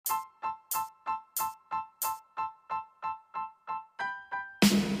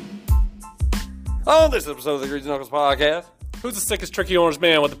On this episode of the Greasy Knuckles podcast, who's the sickest tricky orange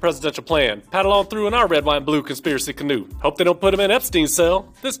man with the presidential plan? Paddle on through in our red, white, and blue conspiracy canoe. Hope they don't put him in Epstein's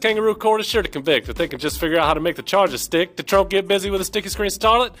cell. This kangaroo court is sure to convict if they can just figure out how to make the charges stick. Did Trump get busy with a sticky screen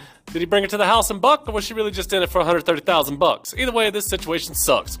starlet? Did he bring her to the house and buck, or was she really just in it for $130,000? Either way, this situation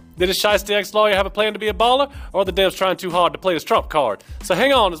sucks. Did his shiesty ex-lawyer have a plan to be a baller, or are the Dems trying too hard to play his Trump card? So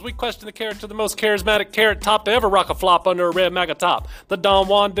hang on as we question the character of the most charismatic carrot top to ever rock a flop under a red MAGA top. The Don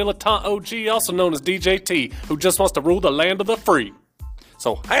Juan Dilettante OG, also known as DJT, who just wants to rule the land of the free.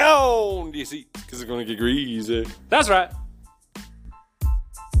 So hang on, DC, because it's going to get greasy. That's right.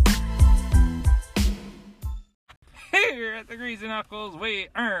 Here at the Greasy Knuckles, we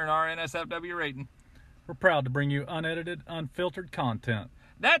earn our NSFW rating. We're proud to bring you unedited, unfiltered content.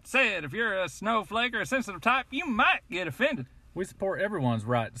 That said, if you're a snowflake or a sensitive type, you might get offended. We support everyone's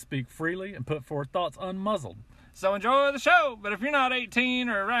right to speak freely and put forth thoughts unmuzzled. So enjoy the show, but if you're not 18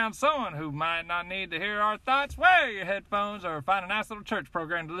 or around someone who might not need to hear our thoughts, wear your headphones or find a nice little church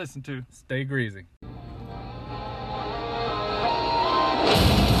program to listen to. Stay greasy.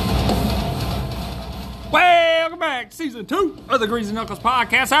 Welcome back to Season 2 of the Greasy Knuckles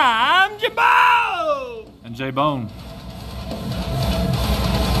Podcast. I'm Jabbo! And J-Bone.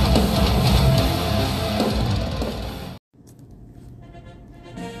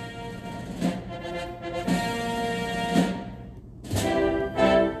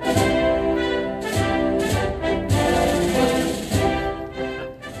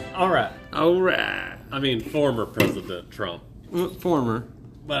 All right. I mean, former President Trump. Former.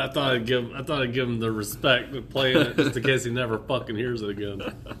 But I thought I'd give him the respect of playing it just in case he never fucking hears it again.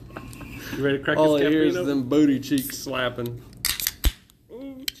 You ready to crack All this I hear is caffeine them booty cheeks slapping.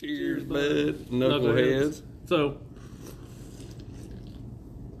 Ooh, cheers, bud. Knuckleheads. So,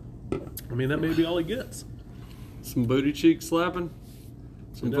 I mean, that may be all he gets. Some booty cheeks slapping.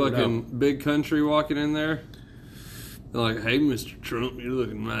 Some fucking big country walking in there. They're like, hey, Mr. Trump, you're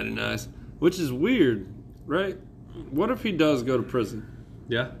looking mighty nice. Which is weird, right? What if he does go to prison?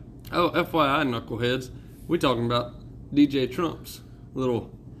 Yeah. Oh, FYI, knuckleheads, we talking about DJ Trump's little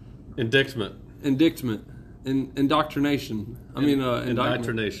Indictment. indictment, indoctrination.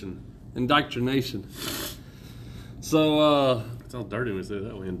 Indoctrination. Indoctrination. So, It sounds dirty when you say it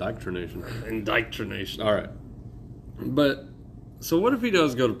that way. Indoctrination. indoctrination. All right. But, so what if he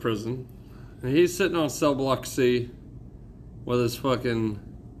does go to prison, and he's sitting on cell block C with his fucking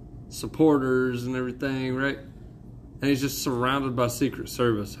supporters and everything, right? And he's just surrounded by Secret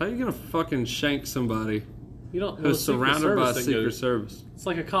Service. How are you gonna fucking shank somebody who's surrounded by Secret Service? It's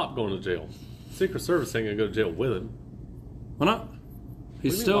like a cop going to jail. Secret Service ain't gonna go to jail with him. Why not?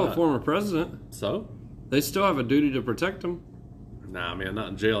 He's still a former president. So? They still have a duty to protect him. Nah, man, not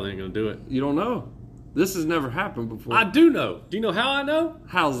in jail. They ain't gonna do it. You don't know. This has never happened before. I do know. Do you know how I know?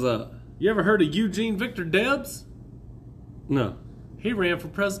 How's that? You ever heard of Eugene Victor Debs? No. He ran for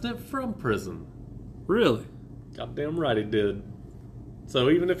president from prison. Really? Goddamn right he did. So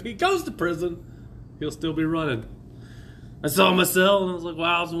even if he goes to prison, he'll still be running. I saw my cell and I was like,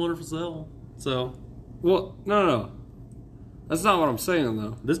 wow, it's a wonderful cell. So, Well, no. That's not what I'm saying,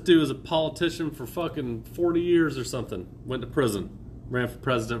 though. this dude is a politician for fucking 40 years or something. Went to prison. Ran for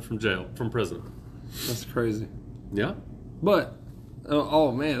president from prison. That's crazy. Yeah? But,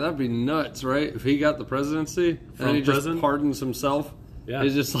 oh man, that'd be nuts, right? If he got the presidency and he prison? just pardons himself. Yeah.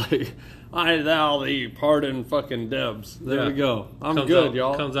 He's just like, I thou thee pardon fucking Debs. There we go. I'm good,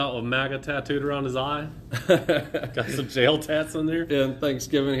 y'all. Comes out with MAGA tattooed around his eye. Got some jail tats in there. Yeah, and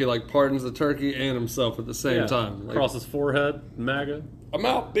Thanksgiving, he like pardons the turkey and himself at the same time. Like, Across his forehead, MAGA. I'm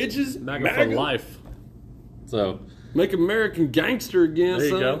out, bitches. MAGA for life. So, Make American gangster again, there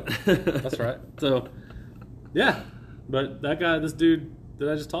you son. go. That's right. So, yeah. But that guy, this dude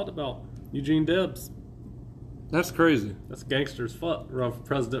that I just talked about, Eugene Debs, That's crazy. that's gangster as fuck. Run for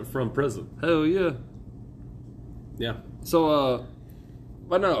president from prison. Hell yeah. Yeah. So,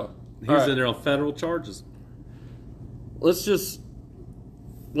 but no. He's in there on federal charges. Let's just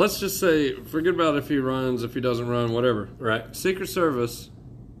say, forget about if he runs, if he doesn't run, whatever. Right. Secret Service,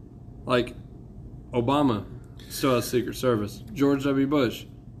 like Obama still has Secret Service. George W. Bush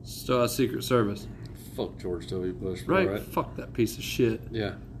still has Secret Service. Fuck George W. Bush. Right? Fuck that piece of shit.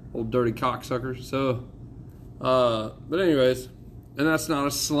 Yeah. Old dirty cocksucker. So, but anyways, and that's not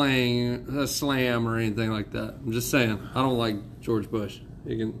a slam or anything like that. I'm just saying, I don't like George Bush.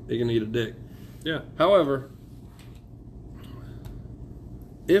 He can eat a dick. Yeah. However,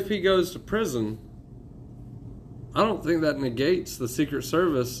 if he goes to prison, I don't think that negates the Secret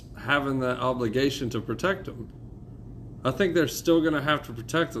Service having that obligation to protect him. I think they're still going to have to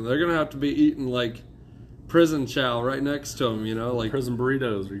protect him. They're going to have to be eating like prison chow right next to him, you know, like Prison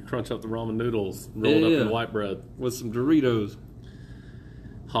burritos where you crunch up the ramen noodles rolled up in white bread. with some Doritos.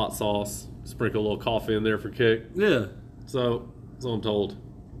 Hot sauce. Sprinkle a little coffee in there for kick. Yeah. So, that's what I'm told.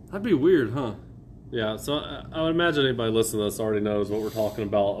 That'd be weird, huh? Yeah, so I would imagine anybody listening to this already knows what we're talking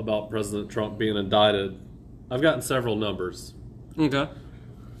about President Trump being indicted. I've gotten several numbers. Okay.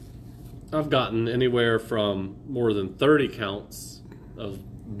 I've gotten anywhere from more than 30 counts of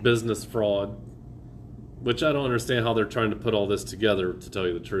business fraud, which I don't understand how they're trying to put all this together, to tell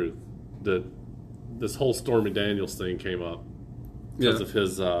you the truth. This whole Stormy Daniels thing came up because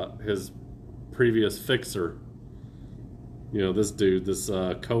of his previous fixer. You know, this dude, this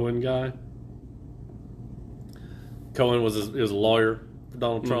Cohen guy. Cohen was a lawyer for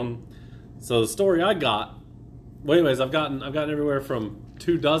Donald Trump. So the story I got, well, anyways, I've gotten everywhere from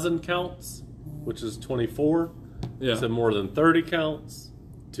 24 counts, which is 24, to more than 30 counts,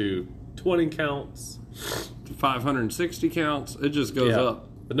 to 20 counts, to 560 counts. It just goes up,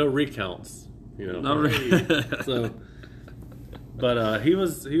 but no recounts. You know, But he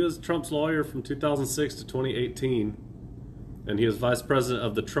was Trump's lawyer from 2006 to 2018, and he was vice president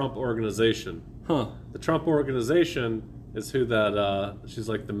of the Trump Organization. Huh. The Trump Organization is who that, she's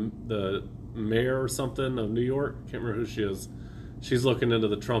like the mayor or something of New York. Can't remember who she is. She's looking into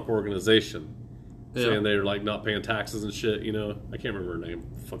the Trump Organization, saying they're like not paying taxes and shit, you know. I can't remember her name.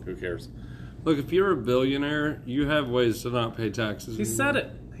 Fuck, who cares? Look, if you're a billionaire, you have ways to not pay taxes. He said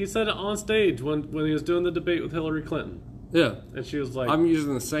it. He said it on stage when he was doing the debate with Hillary Clinton. Yeah. And she was like, I'm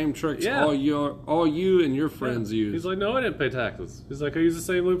using the same tricks all you and your friends use. He's like, no, I didn't pay taxes. He's like, I use the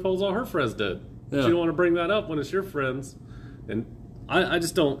same loopholes all her friends did. Yeah. You don't want to bring that up when it's your friends. And I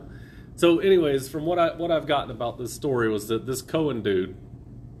just don't. So anyways, from what I've gotten about this story was that this Cohen dude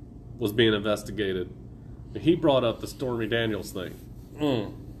was being investigated. And he brought up the Stormy Daniels thing.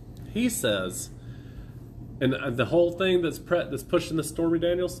 He says, and the whole thing that's pushing the Stormy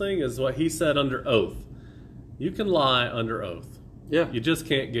Daniels thing is what he said under oath. You can lie under oath. Yeah. You just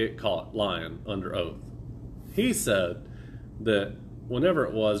can't get caught lying under oath. He said that whenever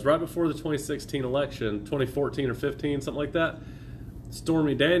it was, right before the 2016 election, 2014 or 15, something like that,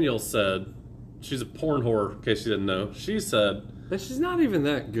 Stormy Daniels said, she's a porn whore, in case you didn't know. She said... But she's not even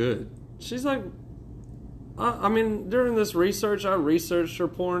that good. She's like... I mean, during this research, I researched her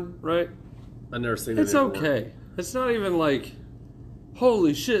porn, right? I've never seen it. It's okay. It's not even like,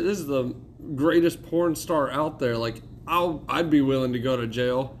 holy shit, this is the greatest porn star out there. Like, I'd be willing to go to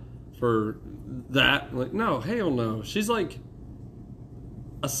jail for that. Like, no, hell no. She's like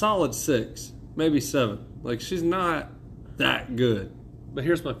a solid 6, maybe 7. Like, she's not that good. But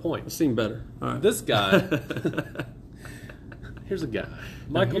here's my point. I've seen better. All right. This guy... Here's a guy.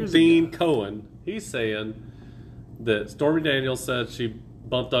 Michael Dean Cohen. He's saying that Stormy Daniels said she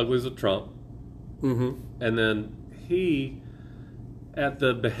bumped uglies with Trump. Mm-hmm. And then he, at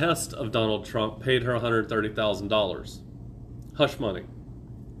the behest of Donald Trump, paid her $130,000. Hush money.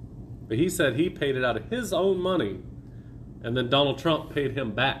 But he said he paid it out of his own money. And then Donald Trump paid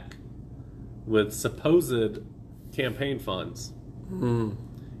him back with supposed campaign funds.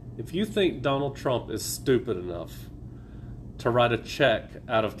 If you think Donald Trump is stupid enough to write a check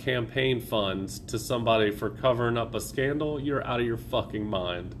out of campaign funds to somebody for covering up a scandal, you're out of your fucking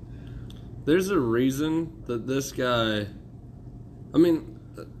mind. There's a reason that this guy... I mean,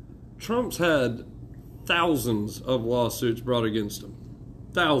 Trump's had thousands of lawsuits brought against him.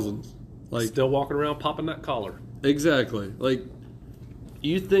 Thousands. Like, still walking around popping that collar. Exactly. Like,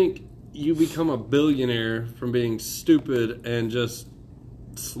 you think you become a billionaire from being stupid and just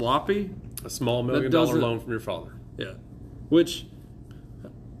sloppy? A small $1 million loan from your father. Yeah. Which,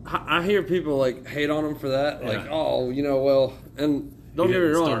 I hear people, like, hate on him for that. Like, oh, you know, well, and don't get me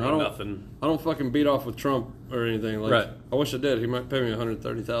wrong, I don't fucking beat off with Trump or anything. Like, right. I wish I did. He might pay me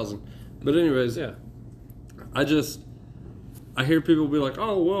 $130,000. But anyways, yeah. I hear people be like,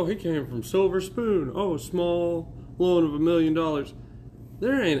 oh, well, he came from Silver Spoon. Oh, a small loan of $1 million.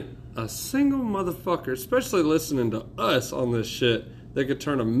 There ain't a single motherfucker, especially listening to us on this shit, that could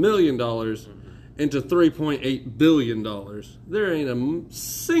turn $1 million into $3.8 billion. There ain't a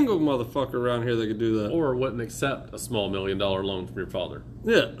single motherfucker around here that could do that. Or wouldn't accept a small $1 million loan from your father.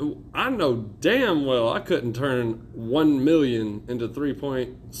 Yeah, I know damn well I couldn't turn 1 million into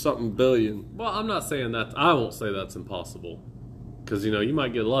 3-point-something billion. Well, I'm not saying that. I won't say that's impossible. Because, you know, you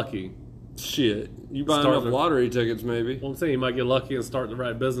might get lucky. Shit, you buy enough lottery tickets, maybe. Well, I'm saying you might get lucky and start the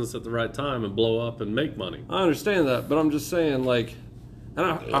right business at the right time and blow up and make money. I understand that, but I'm just saying, like... And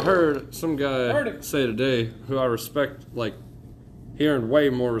I heard some guy say today, who I respect, like, he earned way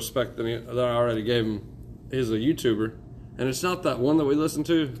more respect than I already gave him. He's a YouTuber. And it's not that one that we listened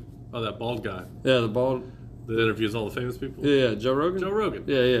to. Oh, that bald guy. Yeah, the bald. that interviews all the famous people. Yeah, Joe Rogan. Joe Rogan.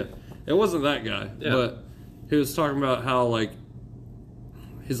 Yeah. It wasn't that guy, Yeah. but he was talking about how like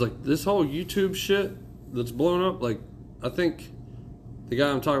he's like this whole YouTube shit that's blown up. Like, I think the guy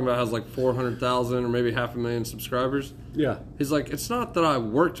I'm talking about has like 400,000 or maybe 500,000 subscribers. Yeah. He's like, it's not that I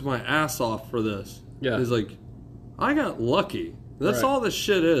worked my ass off for this. Yeah. He's like, I got lucky. That's Right. all this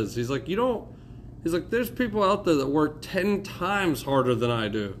shit is. He's like, he's like, there's people out there that work 10 times harder than I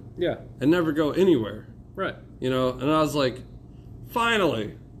do Yeah. and never go anywhere. Right. You know? And I was like,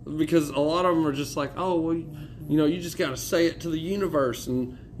 finally. Because a lot of them are just like, oh, well, you know, you just got to say it to the universe.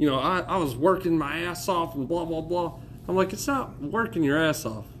 And, you know, I was working my ass off and blah, blah, blah. I'm like, it's not working your ass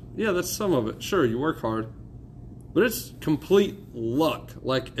off. Yeah, that's some of it. Sure, you work hard. But it's complete luck.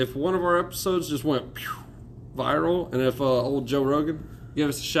 Like, if one of our episodes just went viral, and if old Joe Rogan gave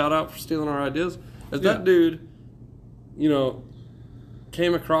us a shout out for stealing our ideas, if that dude, you know,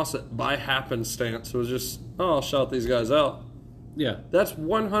 came across it by happenstance, it was just, oh, I'll shout these guys out. Yeah. That's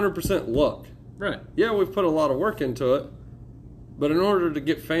 100% luck. Right. Yeah, we've put a lot of work into it, but in order to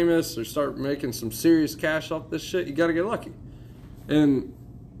get famous or start making some serious cash off this shit, you got to get lucky. And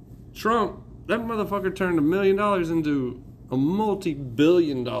Trump, that motherfucker turned $1 million into a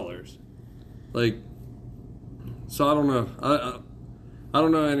multi-billion dollars. Like, so I don't know. I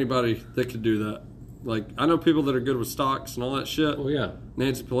don't know anybody that could do that. Like, I know people that are good with stocks and all that shit. Well, yeah.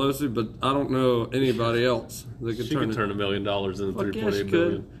 Nancy Pelosi, but I don't know anybody else that could She turn could turn $1 million into Fuck yeah, she 3.8 could.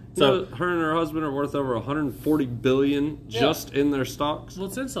 billion. You know, her and her husband are worth over 140 billion just in their stocks. Well,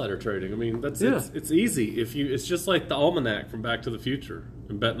 it's insider trading. I mean, that's Yeah. it's easy. It's just like the almanac from Back to the Future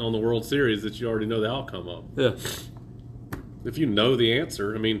and betting on the World Series that you already know the outcome of. Yeah. If you know the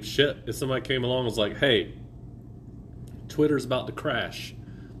answer, I mean, shit. If somebody came along and was like, "Hey, Twitter's about to crash.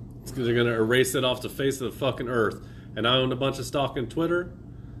 They're going to erase it off the face of the fucking earth," and I owned a bunch of stock in Twitter,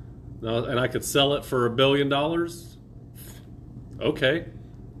 and I could sell it for $1 billion. Okay.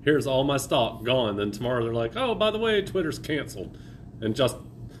 Here's all my stock gone. Then tomorrow they're like, oh, by the way, Twitter's canceled, and just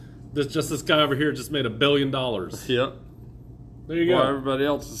this guy over here just made $1 billion. Yep. There you While go. everybody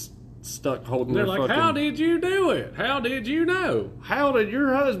else is stuck holding They're their like, fucking... how did you do it? How did you know? How did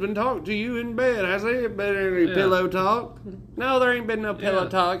your husband talk to you in bed? Has there been any Yeah. pillow talk? No, there ain't been no pillow Yeah.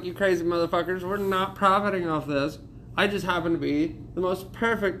 talk, you crazy motherfuckers. We're not profiting off this. I just happen to be the most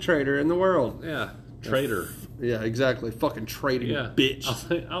perfect trader in the world. Yeah, traitor. Yeah, exactly. Fucking trading Yeah, bitch.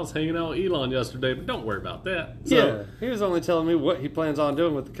 I was hanging out with Elon yesterday, but don't worry about that. Yeah, he was only telling me what he plans on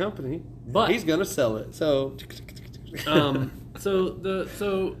doing with the company, But- he's gonna sell it. So,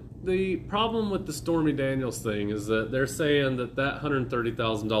 So the problem with the Stormy Daniels thing is that they're saying that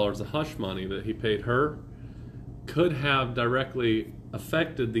 $130,000 of hush money that he paid her could have directly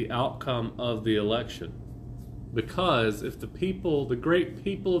affected the outcome of the election. Because if the great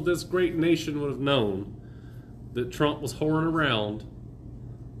people of this great nation would have known that Trump was whoring around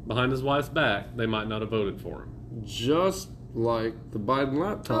behind his wife's back, they might not have voted for him. just like the Biden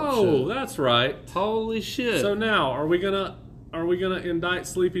laptop Oh, shit. that's right. Holy shit. So now, are we gonna indict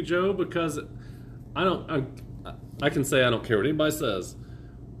Sleepy Joe? Because I can say I don't care what anybody says.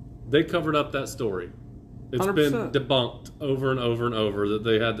 They covered up that story. It's 100%. been debunked over and over and over that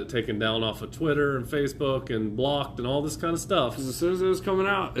they had it taken down off of Twitter and Facebook and blocked and all this kind of stuff. As soon as it was coming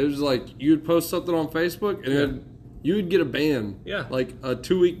out, it was like you'd post something on Facebook and you would get a ban. Yeah. Like a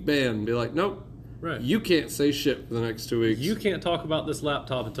 2-week ban. Be like, nope. Right. You can't say shit for the next 2 weeks. You can't talk about this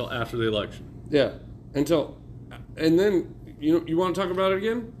laptop until after the election. Yeah. And then you want to talk about it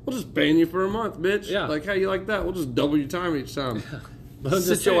again? We'll just ban you for a month, bitch. Yeah. Like, how you like that? We'll just double your time each time. But I'm Sit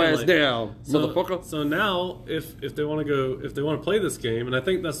just your saying, ass like, down, motherfucker. So now, if they want to play this game, and I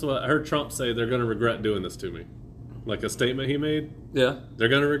think that's what I heard Trump say, they're going to regret doing this to me. Like a statement he made, Yeah. they're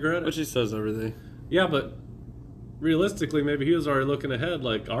going to regret it. But she says everything. Yeah, but realistically, maybe he was already looking ahead.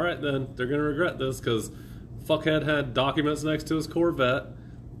 Like, all right, then they're going to regret this because fuckhead had documents next to his Corvette.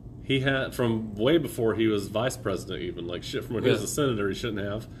 He had from way before he was vice president, even like shit from when he was a senator. He shouldn't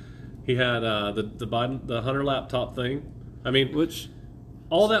have. He had the Hunter laptop thing. I mean, Which,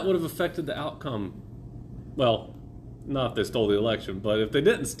 all that would have affected the outcome. Well, not if they stole the election, but if they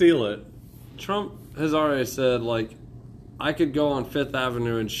didn't steal it, Trump has already said, like, I could go on Fifth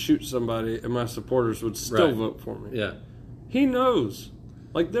Avenue and shoot somebody and my supporters would still Right. vote for me. yeah, He knows.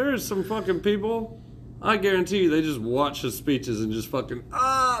 Like, there is some fucking people, I guarantee you, they just watch his speeches and just fucking,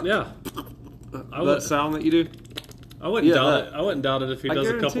 yeah. that sound that you do. I wouldn't Yeah, doubt that- it. I wouldn't doubt it if he I does a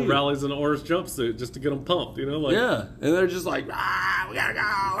guarantee couple you. rallies in an orange jumpsuit just to get them pumped. You know, like Yeah. And they're just like, we gotta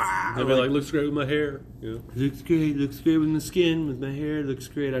go. they'd be like, looks great with my hair. You know? looks great with my skin, with my hair, looks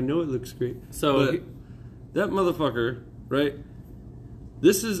great. I know it looks great. So But that motherfucker, right?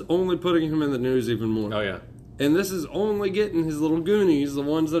 This is only putting him in the news even more. oh yeah, And this is only getting his little goonies, the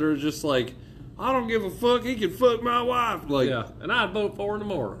ones that are just like, I don't give a fuck, he can fuck my wife. Like, yeah, and I'd vote for him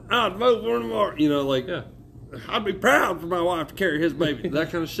tomorrow. I'd vote for him tomorrow. You know, like, Yeah. I'd be proud for my wife to carry his baby.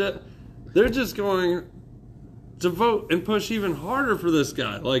 That kind of shit. They're just going to vote and push even harder for this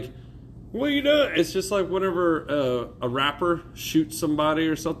guy. Like, what are you doing? It's just like whenever a rapper shoots somebody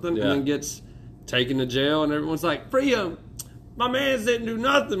or something and then gets taken to jail and everyone's like, free him. My man didn't do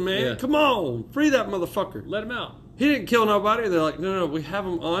nothing, man. Yeah. Come on. Free that motherfucker. Let him out. He didn't kill nobody. They're like, no, we have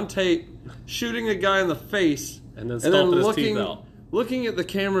him on tape shooting a guy in the face And then stomping his teeth out. looking at the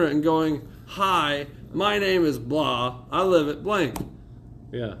camera and going, hi, my name is blah. I live at blank.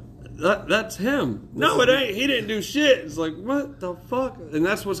 Yeah. That's him. No, it ain't. He didn't do shit. It's like, what the fuck? And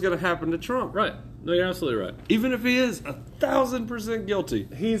that's what's going to happen to Trump. Right. No, you're absolutely right. Even if he is 1,000% guilty.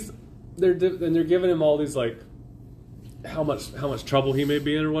 They're giving him all these, like, how much trouble he may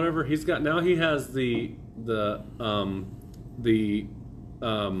be in or whatever. He has the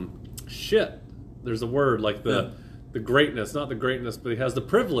shit. There's a word, like the greatness, not the greatness, but he has the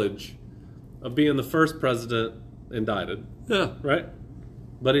privilege of being the first president indicted. Yeah. Right?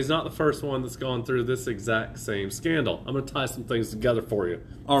 But he's not the first one that's gone through this exact same scandal. I'm going to tie some things together for you.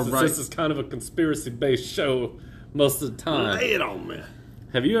 All right. This is kind of a conspiracy-based show most of the time. Lay it on me.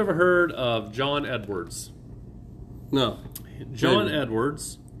 Have you ever heard of John Edwards? No. John Maybe.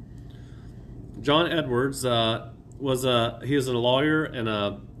 Edwards. John Edwards he is a lawyer and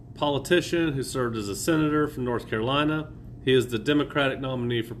a politician who served as a senator from North Carolina. He is the Democratic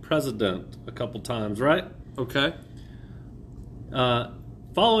nominee for president a couple times, right? Okay.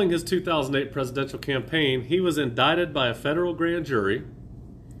 Following his 2008 presidential campaign, he was indicted by a federal grand jury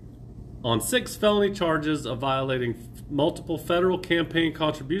on 6 felony charges of violating multiple federal campaign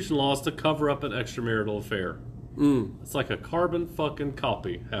contribution laws to cover up an extramarital affair. It's like a carbon fucking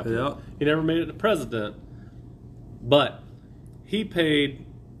copy happening. Yeah. He never made it to president, but he paid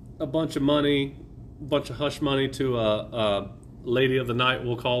a bunch of money, a bunch of hush money to a lady of the night,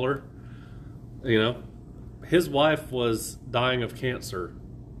 we'll call her. You know, his wife was dying of cancer,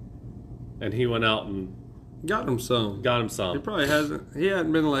 and he went out and Got him some. got him some. He probably hasn't. He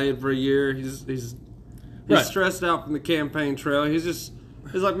hadn't been laid for a year. He's Right. stressed out from the campaign trail. He's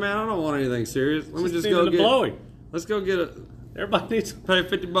like, man, I don't want anything serious. Let me just needed go a get. blowy. Let's go get a. Everybody needs Pay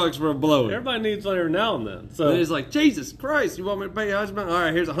 $50 for a blowy. everybody needs one every now and then. And So he's like, Jesus Christ, you want me to pay your husband? All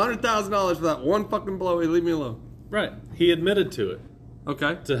right, here's $100,000 for that one fucking blowy. Leave me alone. right, he admitted to it,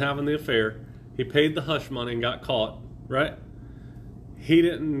 Okay. to having the affair. He paid the hush money and got caught. Right? He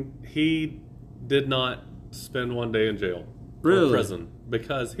did not spend one day in jail Really? or prison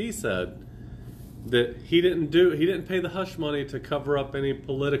because he said that he didn't pay the hush money to cover up any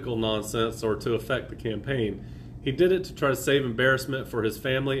political nonsense or to affect the campaign. He did it to try to save embarrassment for his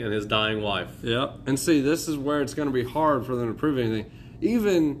family and his dying wife. Yeah. And see, this is where it's going to be hard for them to prove anything.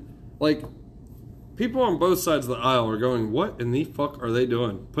 Even, like, people on both sides of the aisle are going, what in the fuck are they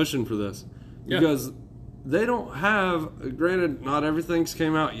doing? Pushing for this. Yeah. Because they don't have, granted, not everything's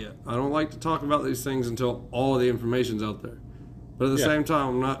came out yet. I don't like to talk about these things until all of the information's out there. But at the Yeah. same time,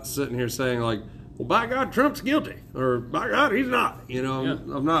 I'm not sitting here saying, like, well, by God, Trump's guilty. Or, by God, he's not. You know, Yeah.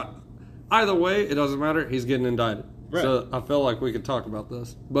 I'm not. Either way, it doesn't matter. He's getting indicted. Right. So I feel like we could talk about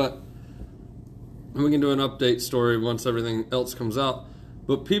this. But we can do an update story once everything else comes out.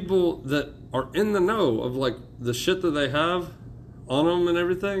 But people that are in the know of, like, the shit that they have on them and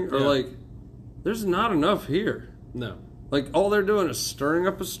everything are Yeah. like, there's not enough here. No. Like, all they're doing is stirring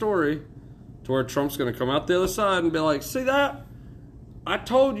up a story to where Trump's going to come out the other side and be like, see that? I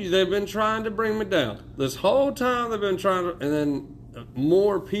told you they've been trying to bring me down. This whole time they've been trying to... And then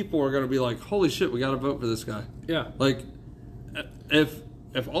more people are going to be like, holy shit, we got to vote for this guy. Yeah. Like, if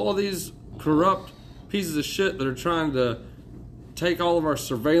all of these corrupt pieces of shit that are trying to take all of our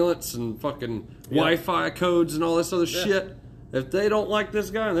surveillance and fucking Wi-Fi codes and all this other shit, if they don't like this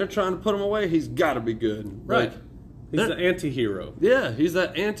guy and they're trying to put him away, he's got to be good. Right. Like, He's the anti-hero. yeah, he's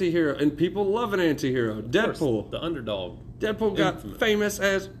that anti-hero, and people love an anti-hero. Of course, Deadpool. the underdog. Deadpool got Infamous. famous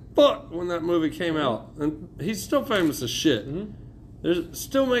as fuck when that movie came out, and he's still famous as shit. They're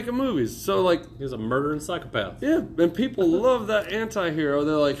still making movies, so like, He's a murdering psychopath. yeah, and people love that anti-hero.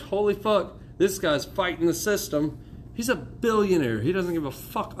 They're like, holy fuck, this guy's fighting the system. He's a billionaire. He doesn't give a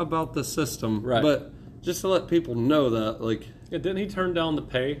fuck about the system. Right. But just to let people know that, like, Yeah, didn't he turn down the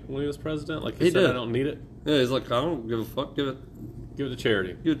pay when he was president? Like he He said, did. I don't need it. yeah, he's like, I don't give a fuck. Give it Give it to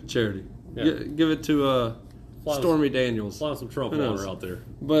charity. to charity. Yeah. Give it to Fly Stormy Daniels. Flying some Trump Who knows? water out there.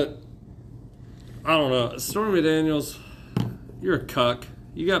 But I don't know. Stormy Daniels, you're a cuck.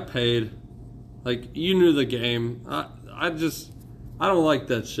 You got paid. Like, you knew the game. I don't like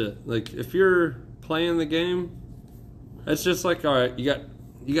that shit. Like, if you're playing the game, it's just like, all right,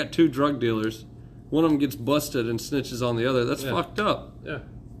 you got two drug dealers. One of them gets busted and snitches on the other. That's fucked up. Yeah.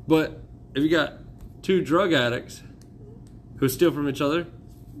 But if you got two drug addicts who steal from each other,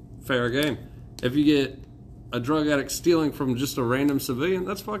 fair game. If you get a drug addict stealing from just a random civilian,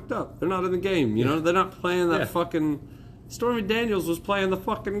 that's fucked up. They're not in the game, you know? They're not playing that fucking... Stormy Daniels was playing the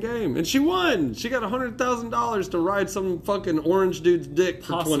fucking game, and she won. She got $100,000 to ride some fucking orange dude's dick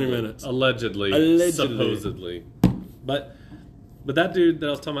for 20 minutes. Allegedly. Supposedly. But that dude that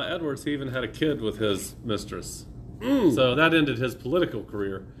I was talking about, Edwards, he even had a kid with his mistress. So that ended his political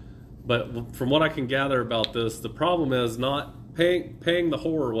career. But from what I can gather about this, the problem is not paying the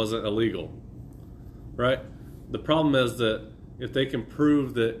whore wasn't illegal, right? The problem is that if they can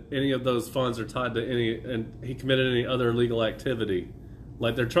prove that any of those funds are tied to any, and he committed any other illegal activity,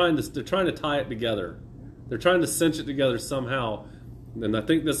 like they're trying to tie it together. They're trying to cinch it together somehow. And I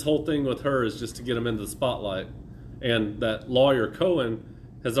think this whole thing with her is just to get him into the spotlight. And that lawyer Cohen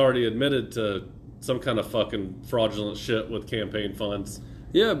has already admitted to some kind of fucking fraudulent shit with campaign funds.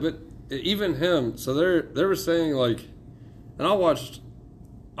 Yeah, but even him. So they were saying like, and I watched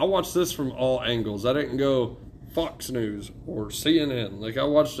this from all angles. I didn't go Fox News or CNN. Like I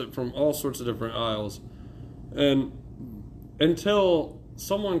watched it from all sorts of different aisles, and until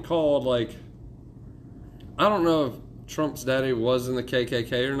someone called, like, I don't know if Trump's daddy was in the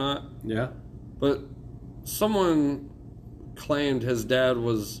KKK or not. Yeah, but someone claimed his dad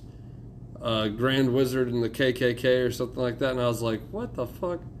was a grand wizard in the KKK or something like that, and I was like, what the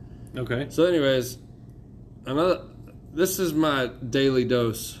fuck? Okay. So anyways, this is my daily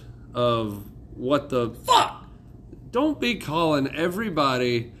dose of what the fuck. Don't be calling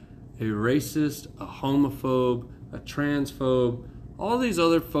everybody a racist, a homophobe, a transphobe, all these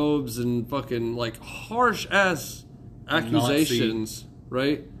other phobes and fucking like harsh ass accusations, Nazi.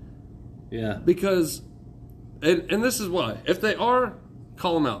 Right? Yeah. Because, and this is why. If they are,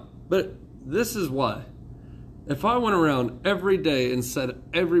 call them out. But this is why. If I went around every day and said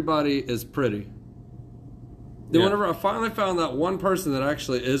everybody is pretty, then whenever I finally found that one person that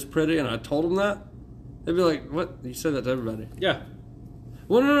actually is pretty and I told them that, they'd be like, what? You said that to everybody. Yeah.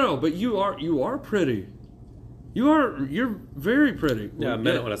 Well, no, but you are pretty. You're very pretty. Yeah, I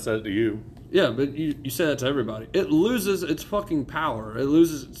meant it when I said it to you. Yeah, but you said that to everybody. It loses its fucking power. It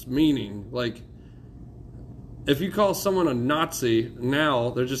loses its meaning. Like, if you call someone a Nazi now,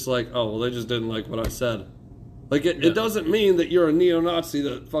 they're just like, oh, well, they just didn't like what I said. Like, it doesn't mean that you're a neo-Nazi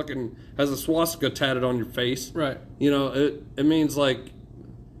that fucking has a swastika tatted on your face. Right. You know, it means, like,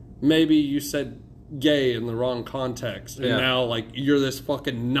 maybe you said gay in the wrong context, and now, like, you're this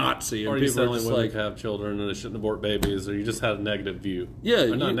fucking Nazi, and or you people said are only just women like, can have children and they shouldn't abort babies, or you just had a negative view. Yeah.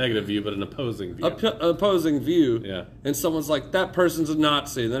 Or not a negative view, but an opposing view. Opposing view. Yeah. And someone's like, that person's a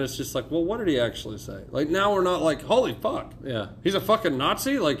Nazi, and then it's just like, well, what did he actually say? Like, now we're not like, holy fuck. Yeah. He's a fucking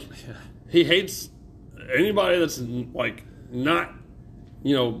Nazi? Like, he hates anybody that's, like, not,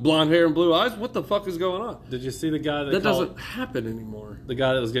 you know, blonde hair and blue eyes? What the fuck is going on? Did you see the guy that doesn't happen anymore? The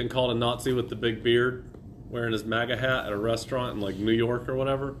guy that was getting called a Nazi with the big beard, wearing his MAGA hat at a restaurant in, like, New York or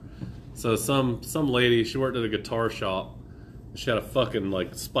whatever? So some lady, she worked at a guitar shop. She had a fucking,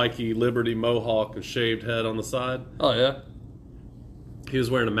 like, spiky Liberty mohawk and shaved head on the side. Oh, yeah? He was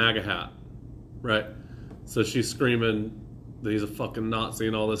wearing a MAGA hat, right? So she's screaming that he's a fucking Nazi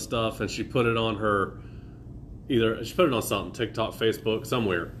and all this stuff, and she put it on she put it on something, TikTok, Facebook,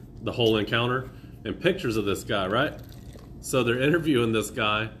 somewhere, the whole encounter, and pictures of this guy, right? So they're interviewing this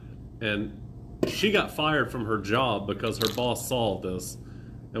guy, and she got fired from her job because her boss saw this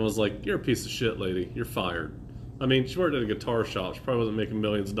and was like, you're a piece of shit, lady. You're fired. I mean, she worked at a guitar shop. She probably wasn't making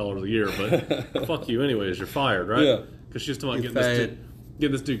millions of dollars a year, but fuck you anyways. You're fired, right? Yeah. Because she was talking about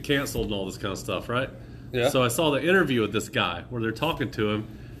getting this dude canceled and all this kind of stuff, right? Yeah. So I saw the interview with this guy where they're talking to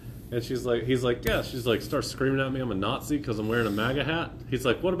him, and he's like, yeah. She's like, starts screaming at me I'm a Nazi because I'm wearing a MAGA hat. He's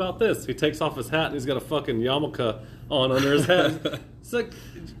like, what about this? He takes off his hat and he's got a fucking yarmulke on under his head. It's like,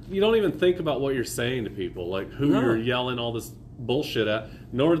 you don't even think about what you're saying to people, like who you're yelling all this bullshit at,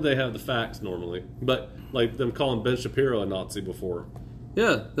 nor do they have the facts normally. But like them calling Ben Shapiro a Nazi before.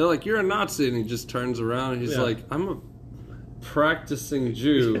 Yeah, they're like, you're a Nazi, and he just turns around and he's like, I'm a practicing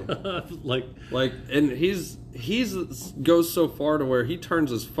Jew. like, and he's goes so far to where he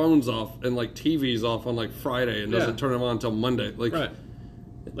turns his phones off and like TVs off on like Friday and doesn't turn them on until Monday. Like, right.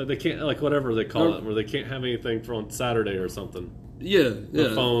 Like they can't, like whatever they call it, where they can't have anything for on Saturday or something. Yeah,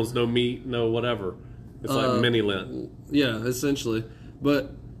 no phones, no meat, no whatever. It's like mini Lent. Yeah, essentially.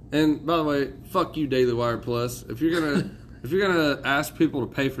 But, and by the way, fuck you, Daily Wire Plus. If you're gonna ask people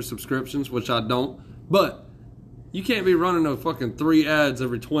to pay for subscriptions, which I don't, but You can't be running a fucking 3 ads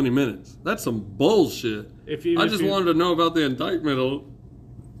every 20 minutes. That's some bullshit. I just wanted to know about the indictment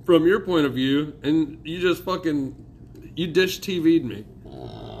from your point of view, and you just fucking, you dish TV'd me.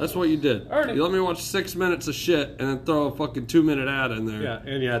 That's what you did. You let me watch 6 minutes of shit and then throw a fucking 2-minute ad in there. Yeah,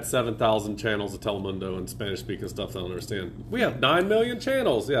 and you had 7,000 channels of Telemundo and Spanish-speaking stuff I don't understand. We have 9 million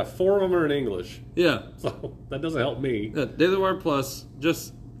channels. Yeah, 4 of them are in English. Yeah. So that doesn't help me. Yeah, Daily Wire Plus,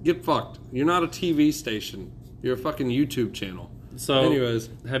 just get fucked. You're not a TV station. You're a fucking YouTube channel. So, anyways,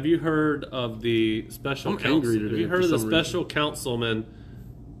 have you heard of the special counsel? Angry today have you heard of the special counselman,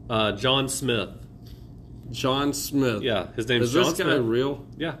 John Smith? John Smith. Yeah, his name's Is John this guy Smith. real?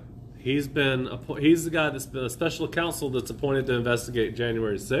 Yeah. He's the guy that's been a special counsel that's appointed to investigate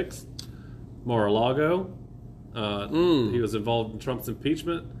January 6th, Mar-a-Lago. He was involved in Trump's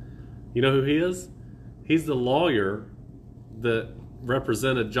impeachment. You know who he is? He's the lawyer that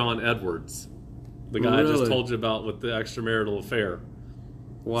represented John Edwards, the guy I just told you about with the extramarital affair.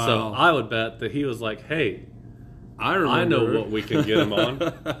 Wow. So I would bet that he was like, hey, I know what we can get him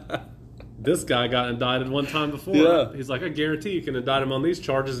on. This guy got indicted one time before. Yeah. He's like, I guarantee you can indict him on these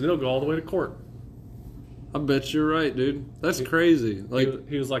charges and he'll go all the way to court. I bet you're right, dude. That's crazy. Like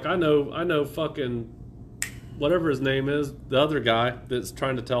he was like, I know fucking whatever his name is, the other guy that's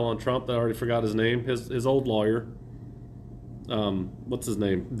trying to tell on Trump, I already forgot his name, his old lawyer. What's his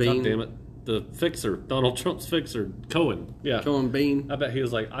name? Bean. God damn it. The fixer, Donald Trump's fixer, Cohen. Yeah. Cohen Bean. I bet he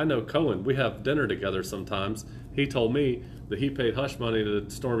was like, I know Cohen. We have dinner together sometimes. He told me that he paid hush money to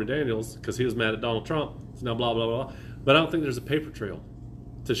Stormy Daniels because he was mad at Donald Trump. So now blah, blah, blah. But I don't think there's a paper trail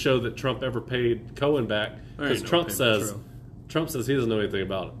to show that Trump ever paid Cohen back. Because Trump says he doesn't know anything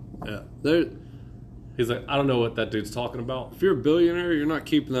about it. Yeah. He's like, I don't know what that dude's talking about. If you're a billionaire, you're not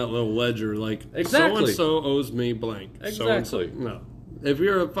keeping that little ledger like, exactly. so-and-so owes me blank. Exactly. So-and-so. No. If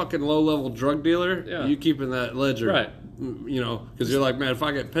you're a fucking low-level drug dealer, you keeping that ledger. Right. You know, because you're like, man, if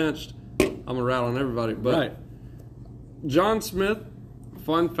I get pinched, I'm going to rat on everybody. But right. John Smith,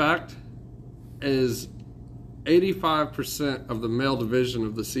 fun fact, is 85% of the male division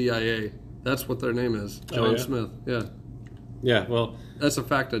of the CIA. That's what their name is. John Smith. Yeah. Yeah, well... That's a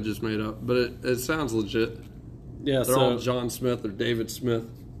fact I just made up, but it sounds legit. Yeah, They're all John Smith or David Smith.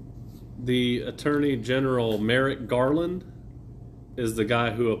 The Attorney General, Merrick Garland, is the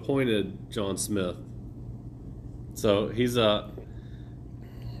guy who appointed John Smith. So he's I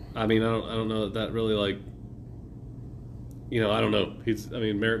don't know that really, like, you know, I don't know.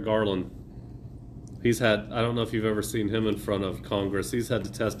 Merrick Garland, he's had, I don't know if you've ever seen him in front of Congress. He's had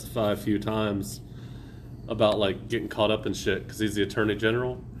to testify a few times about, like, getting caught up in shit because he's the Attorney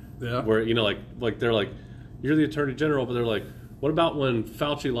General. Yeah. Where, you know, like they're like, you're the Attorney General, but they're like, what about when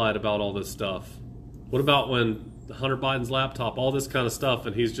Fauci lied about all this stuff? What about when Hunter Biden's laptop, all this kind of stuff?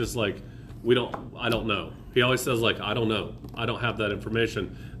 And he's just like, I don't know. He always says, like, I don't know. I don't have that information.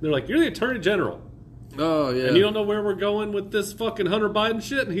 And they're like, you're the Attorney General. Oh, yeah. And you don't know where we're going with this fucking Hunter Biden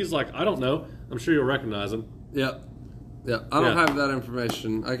shit? And he's like, I don't know. I'm sure you'll recognize him. Yeah. Yeah. I don't have that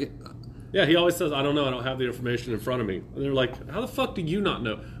information. Yeah, he always says, I don't know, I don't have the information in front of me. And they're like, how the fuck do you not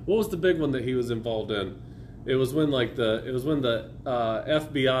know? What was the big one that he was involved in? It was when the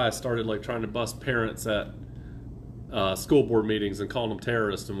FBI started, like, trying to bust parents at school board meetings and calling them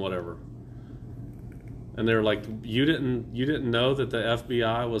terrorists and whatever. And they're like, you didn't know that the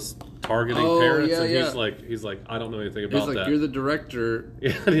FBI was targeting parents? Yeah, and he's like, I don't know anything about that. He's like, you're the director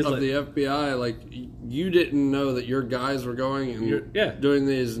of the FBI. Like, you didn't know that your guys were going and doing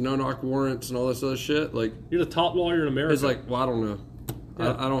these no-knock warrants and all this other shit? Like, you're the top lawyer in America. He's like, well, I don't know.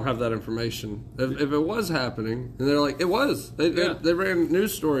 Yeah. I don't have that information. If it was happening, and they're like, it was. They ran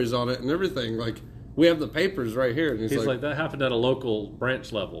news stories on it and everything. Like, we have the papers right here. And he's like, that happened at a local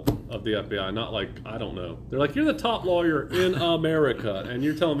branch level of the FBI, not like, I don't know. They're like, you're the top lawyer in America, and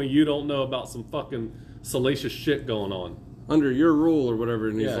you're telling me you don't know about some fucking salacious shit going on. Under your rule or whatever.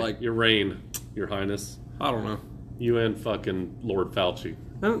 And he's like, your reign, your highness. I don't know. You and fucking Lord Fauci.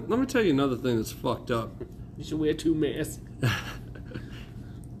 And let me tell you another thing that's fucked up. You should wear 2 masks.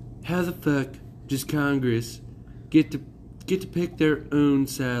 How the fuck does Congress get to pick their own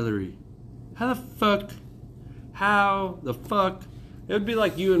salary? How the fuck? It would be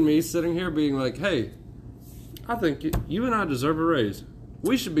like you and me sitting here being like, hey, I think you and I deserve a raise.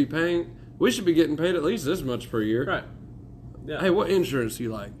 We should be getting paid at least this much per year. Right. Yeah. Hey, what insurance do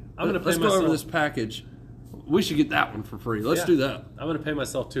you like? Let's go over this package. We should get that one for free. Let's do that. I'm going to pay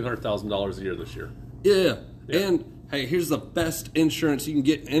myself $200,000 a year this year. Yeah. And hey, here's the best insurance you can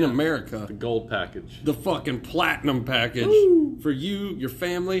get in America. The gold package. The fucking platinum package. Woo! For you, your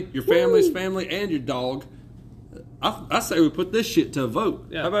family, your family's family, and your dog. I say we put this shit to a vote.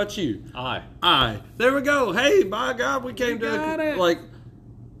 Yeah. How about you? Aye. Aye. There we go. Hey, by God, we came got to it. like.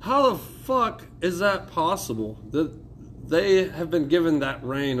 How the fuck is that possible? That they have been given that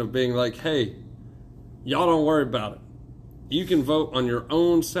reign of being like, hey, y'all don't worry about it. You can vote on your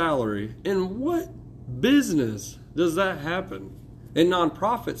own salary. In what business does that happen? In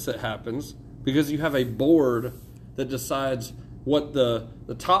nonprofits, it happens because you have a board that decides what the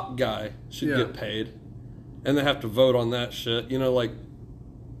top guy should get paid, and they have to vote on that shit. You know, like.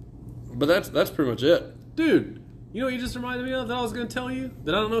 But that's pretty much it, Dude, you know what you just reminded me of that I was going to tell you?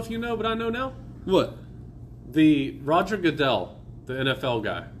 That I don't know if you know, but I know now? What? The Roger Goodell, the NFL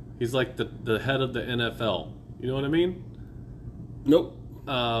guy. He's like the head of the NFL. You know what I mean? Nope.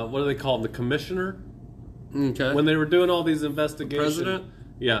 What do they call him? The commissioner? Okay. When they were doing all these investigations. The president?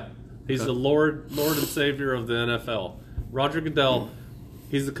 Yeah. He's the Lord and Savior of the NFL. Roger Goodell,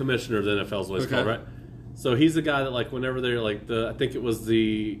 he's the commissioner of the NFL is what it's called, right? So he's the guy that, like, whenever they're like I think it was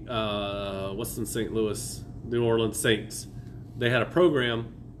the what's in St. Louis, New Orleans Saints. They had a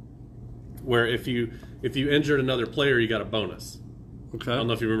program where if you injured another player, you got a bonus. Okay. I don't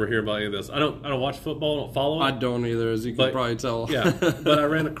know if you remember hearing about any of this. I don't watch football. I don't follow it. I don't either, as you can probably tell. Yeah, but I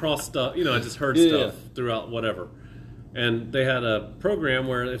ran across stuff. You know, I just heard stuff throughout whatever. And they had a program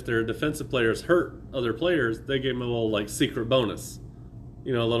where if their defensive players hurt other players, they gave them a little like secret bonus.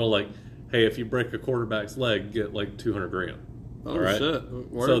 You know, a little like, hey, if you break a quarterback's leg, get like $200,000. Oh, all right? shit.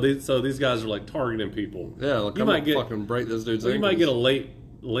 So these guys are like targeting people. Yeah, like you I might get fucking break this dude's you might ankles. get a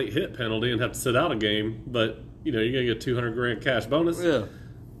late hit penalty and have to sit out a game, but you know you're gonna get $200,000 cash bonus. Yeah.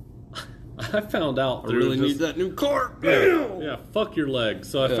 I found out I through really just, need that new car. yeah, fuck your leg.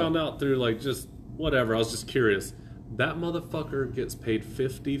 So I found out through like just whatever. I was just curious. That motherfucker gets paid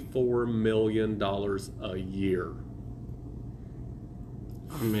 $54 million a year.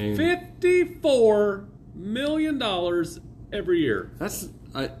 I mean, $54 million every year.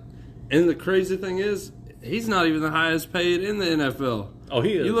 And the crazy thing is, he's not even the highest paid in the NFL. Oh,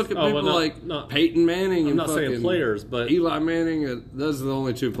 he is. You look at people like Peyton Manning I'm and not saying players, but Eli Manning. Those are the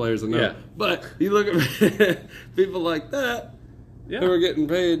only two players I know. Yeah. But you look at people like that who are getting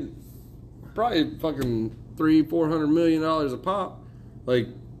paid probably fucking $300-400 million a pop. Like,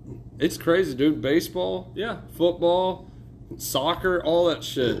 it's crazy, dude. Baseball, football, soccer, all that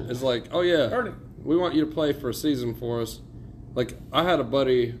shit is like, oh yeah, Ernie, we want you to play for a season for us. Like, I had a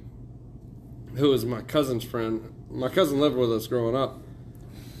buddy who was my cousin's friend. My cousin lived with us growing up,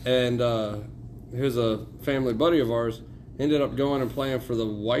 and he was a family buddy of ours. Ended up going and playing for the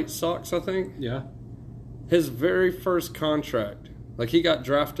White Sox, I think. Yeah. His very first contract, like, he got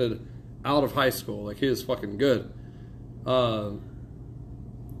drafted out of high school. Like, he was fucking good. But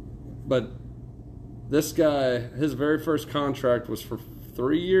this guy, his very first contract was for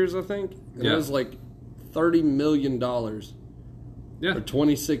 3 years, I think. And it was like $30 million. Yeah. Or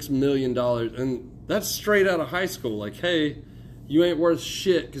 $26 million. And that's straight out of high school. Like, hey, you ain't worth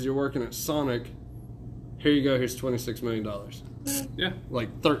shit because you're working at Sonic. Here you go. Here's $26 million. Yeah.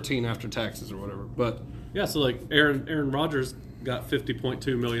 Like 13 after taxes or whatever. But yeah, so like Aaron Rodgers got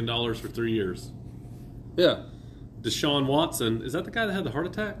 $50.2 million for 3 years. yeah. Deshaun Watson, is that the guy that had the heart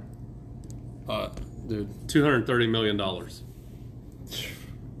attack? Dude. $230 million.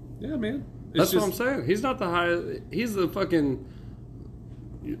 Yeah, man. That's what I'm saying. He's not the highest. He's the fucking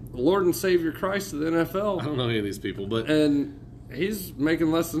Lord and Savior Christ of the NFL. I don't know any of these people, but And he's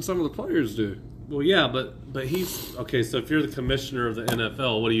making less than some of the players do. well, yeah, but he's okay. So if you're the commissioner of the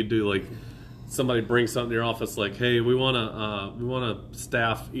NFL, what do you do? Like, somebody brings something to your office, like, "Hey, we want to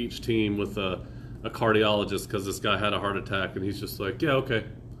staff each team with a cardiologist because this guy had a heart attack," and he's just like, "Yeah, okay.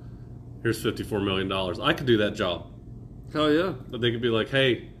 Here's $54 million. I could do that job." Hell yeah. But they could be like,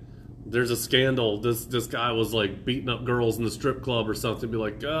 "Hey, there's a scandal. This guy was like beating up girls in the strip club or something." Be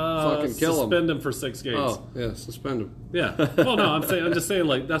like, Fucking kill him. Suspend him for 6 games. Oh, yeah, suspend him. Yeah. Well, no, I'm just saying,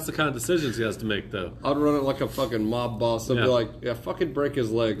 like, that's the kind of decisions he has to make, though. I'd run it like a fucking mob boss. I'd be like, yeah, fucking break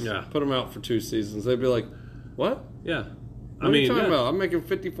his legs. Yeah. Put him out for 2 seasons. They'd be like, what? Yeah. What are you talking about? I'm making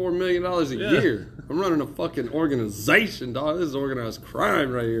 $54 million a year. I'm running a fucking organization, dog. This is organized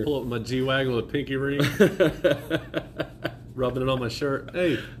crime right here. Pull up my G-Wagon with a pinky ring. Rubbing it on my shirt.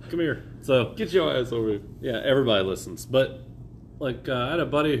 Hey, come here. So Get your ass over here. yeah, everybody listens. But like, I had a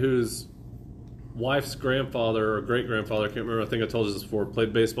buddy whose wife's grandfather or great grandfather, I can't remember. I think I told you this before.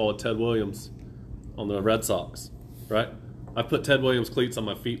 Played baseball with Ted Williams on the Red Sox. Right? I put Ted Williams cleats on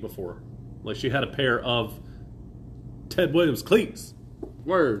my feet before. Like, she had a pair of Ted Williams cleats.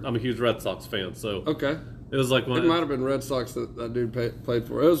 Word. I'm a huge Red Sox fan, so Okay. it was like It when might have been Red Sox that dude played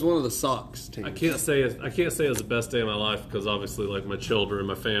for. It was one of the Sox teams. I can't say it was the best day of my life because obviously, like, my children,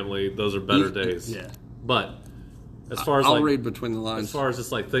 my family, those are better days. Yeah. But as far as I'll read between the lines. As far as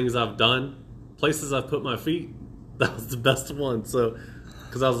just like things I've done, places I've put my feet, that was the best one. So,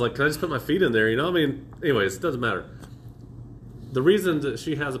 because I was like, can I just put my feet in there? You know, I mean, anyways, it doesn't matter. The reason that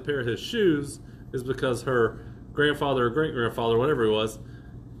she has a pair of his shoes is because her grandfather or great-grandfather, whatever he was,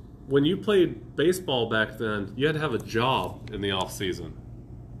 when you played baseball back then, you had to have a job in the off season.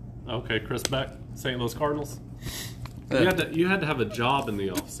 Okay, Chris Beck, St. Louis Cardinals. Yeah. You had to have a job in the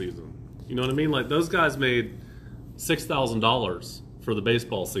off season. You know what I mean? Like those guys made $6,000 for the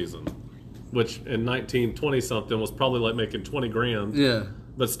baseball season, which in 1920 something was probably like making 20 grand. Yeah.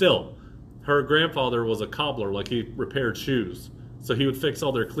 But still, her grandfather was a cobbler, like he repaired shoes. So he would fix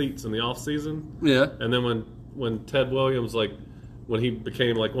all their cleats in the off season. Yeah. And then when Ted Williams, like when he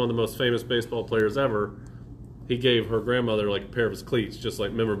became like one of the most famous baseball players ever, he gave her grandmother like a pair of his cleats, just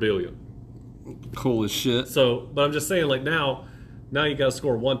like memorabilia. Cool as shit. So, but I'm just saying, like now you got to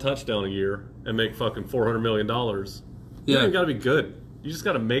score one touchdown a year and make fucking $400 million. You Yeah. ain't got to be good. You just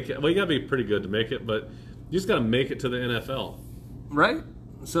got to make it. Well, you got to be pretty good to make it, but you just got to make it to the NFL. Right?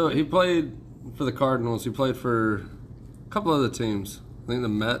 So he played for the Cardinals. He played for a couple other teams. I think the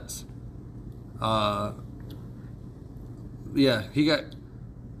Mets. Yeah, he got...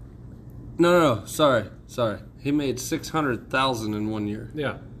 No. Sorry. He made $600,000 in 1 year.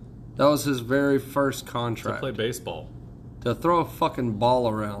 Yeah. That was his very first To contract. play baseball. To throw a fucking ball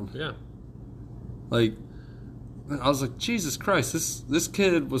around. Yeah. Like, I was like, Jesus Christ, this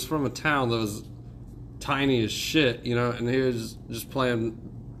kid was from a town that was tiny as shit, you know, and he was just playing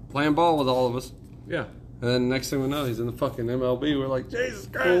ball with all of us. Yeah. And then next thing we know, he's in the fucking MLB. We're like, Jesus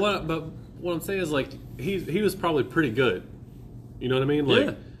Christ. Well, but what I'm saying is like he was probably pretty good. You know what I mean? Like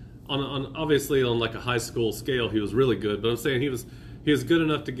Yeah. on obviously on like a high school scale, he was really good. But I'm saying he was good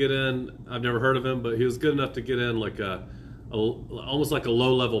enough to get in. I've never heard of him, but he was good enough to get in like a almost like a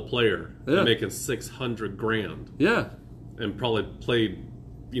low level player, Yeah. making $600,000, Yeah. and probably played,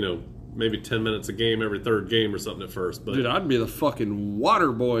 you know, maybe 10 minutes a game every third game or something at first. But Dude, I'd be the fucking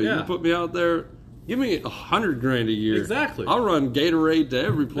water boy. Yeah. You put me out there, give me $100,000 a year. Exactly. I'll run Gatorade to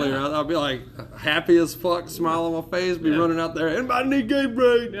every player Yeah. out there. I'll be like happy as fuck, smile on my face, be Yeah. running out there. Anybody need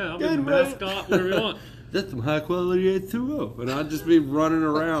Gatorade? yeah, I'll be Gatorade. mascot, whatever you want. That's some high quality H2O. And I'd just be running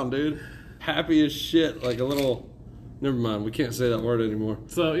around, dude. Happy as shit. Like a little... Never mind, we can't say that word anymore.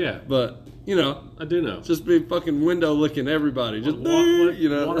 So yeah, But, you know, I do know. just be fucking window licking everybody. Just, you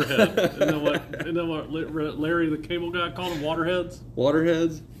know. Waterhead. Isn't that what Larry the Cable Guy called them? Waterheads?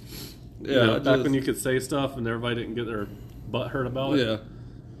 Waterheads? Yeah. You know, back just- when you could say stuff and everybody didn't get their butt hurt about it. Yeah.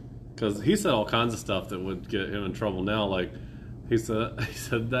 Because he said all kinds of stuff that would get him in trouble now. Like, he said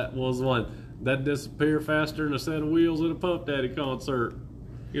that was one. That disappear faster than a set of wheels at a Puff Daddy concert.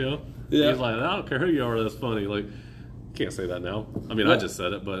 You know? Yeah. He's like, I don't care who you are, that's funny. Like, can't say that now. I mean, I just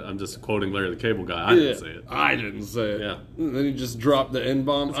said it, but I'm just quoting Larry the Cable Guy. I didn't say it. I didn't say it. Yeah. And then you just dropped the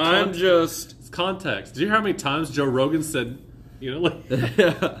N-bomb. It's context. Did you hear how many times Joe Rogan said, you know, like,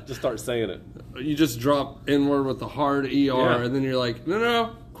 Yeah. just start saying it. You just drop N-word with the hard ER, Yeah. and then you're like,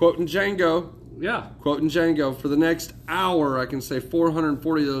 no, quoting Django. Yeah. Quoting Django. For the next hour, I can say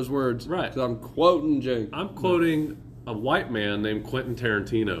 440 of those words. Right. Because I'm quoting Django. I'm quoting a white man named Quentin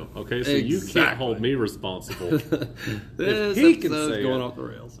Tarantino. Okay, so you can't Exactly. hold me responsible. This he can episode's say going it. off the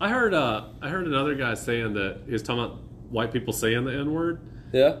rails. I heard another guy saying that he was talking about white people saying the N word,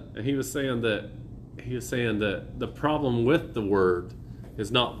 Yeah? and he was saying that the problem with the word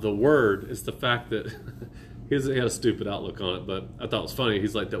is not the word; it's the fact that he had a stupid outlook on it. But I thought it was funny.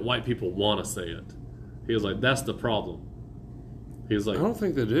 He's like that white people want to say it. He was like, that's the problem. He was like, I don't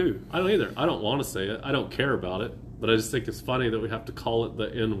think they do. I don't either. I don't want to say it. I don't care about it. But I just think it's funny that we have to call it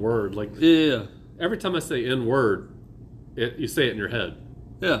the N word. Like Yeah. every time I say N word, you say it in your head.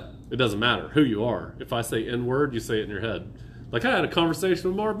 Yeah. It doesn't matter who you are. If I say N word, you say it in your head. Like I had a conversation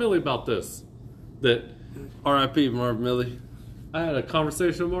with Marv Milley about this. That R.I.P. Marv Milley. I had a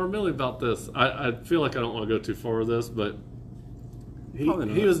conversation with Marv Milley about this. I feel like I don't want to go too far with this, but he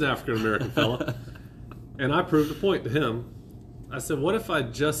was an African American fella, and I proved a point to him. I said, "What if I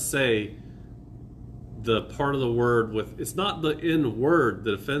just say the part of the word with it's not the N word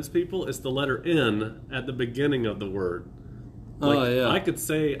that offends people; it's the letter N at the beginning of the word. Like, Oh, yeah. I could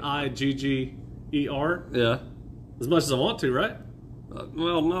say IGGER Yeah. as much as I want to, right?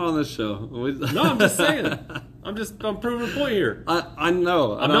 Well, not on this show. No, I'm just saying. I'm proving a point here. I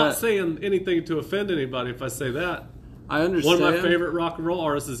know. I'm not saying anything to offend anybody if I say that. I understand. One of my favorite rock and roll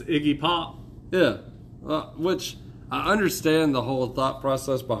artists is Iggy Pop. Yeah. Which I understand the whole thought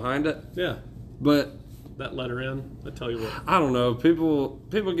process behind it, Yeah. but That letter N, I tell you what. I don't know. People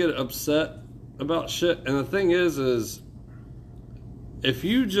get upset about shit, and the thing is if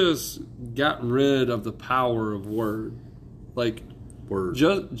you just got rid of the power of word, like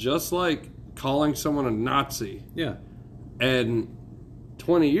just like calling someone a Nazi. Yeah. And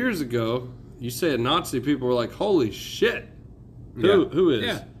 20 years ago, you say a Nazi, people were like, holy shit. Who is?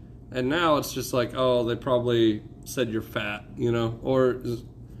 Yeah. And now it's just like, oh, they probably said you're fat, you know, or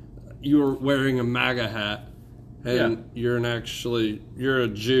you're wearing a MAGA hat and you're a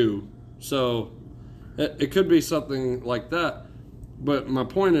Jew. So it could be something like that. But my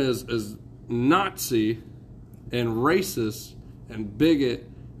point is Nazi and racist and bigot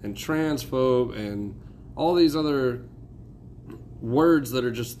and transphobe and all these other words that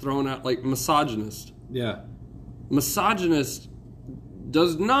are just thrown out, like misogynist. Yeah. Misogynist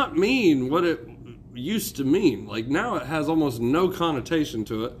does not mean what it used to mean. Like, now it has almost no connotation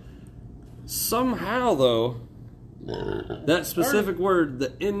to it. Somehow, though, that specific word,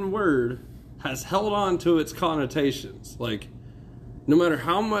 the N word, has held on to its connotations. Like, no matter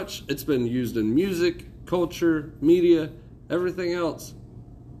how much it's been used in music, culture, media, everything else,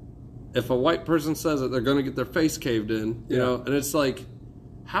 if a white person says it, they're going to get their face caved in, you know? And it's like,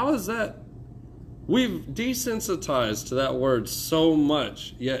 how is that? We've desensitized to that word so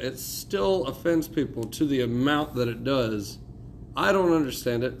much, yet it still offends people to the amount that it does. I don't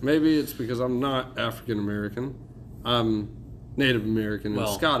understand it. Maybe it's because I'm not African American. I'm Native American and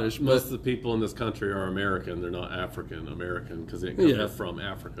Scottish. But most of the people in this country are American. They're not African American because they come from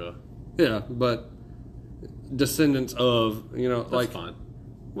Africa. Yeah, but descendants of, you know, That's like, fine.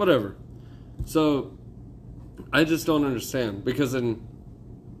 Whatever. So I just don't understand, because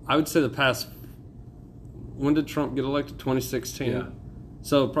I would say the past, when did Trump get elected? 2016. Yeah.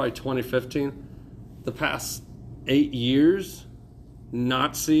 So probably 2015. The past 8 years,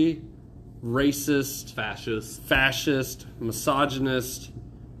 Nazi, racist, fascist, misogynist,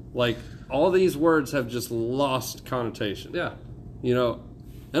 like, all these words have just lost connotation. Yeah. You know,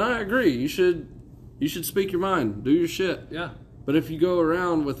 and I agree. You should speak your mind, do your shit. Yeah. But if you go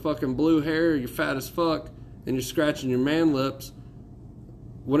around with fucking blue hair, you're fat as fuck, and you're scratching your man lips,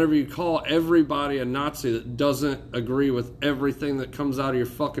 whenever you call everybody a Nazi that doesn't agree with everything that comes out of your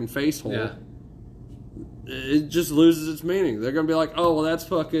fucking face hole, it just loses its meaning. They're going to be like, oh, well, that's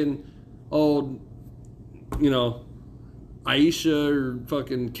fucking old, you know, Aisha or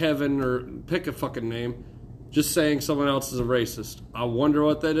fucking Kevin, or pick a fucking name, just saying someone else is a racist. I wonder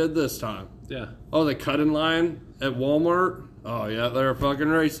what they did this time. Yeah. Oh, they cut in line at Walmart? Oh, yeah, they're fucking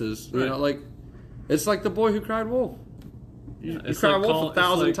racist. You know, like, it's like the boy who cried wolf. You cry like wolf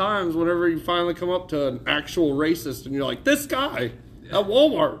 1,000 times whenever you finally come up to an actual racist, and you're like, this guy at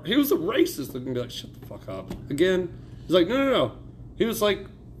Walmart, he was a racist. And you're like, shut the fuck up. Again, he's like, no. He was like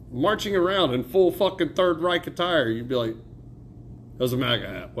marching around in full fucking Third Reich attire. You'd be like, it was a MAGA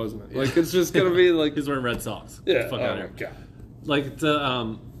hat, wasn't it? Like, it's just going to be like... He's wearing red socks. Yeah. Fuck out of here. God. Like,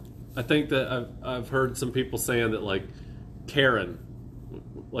 I think that I've heard some people saying that, like, Karen,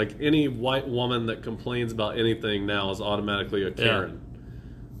 like, any white woman that complains about anything now is automatically a Karen.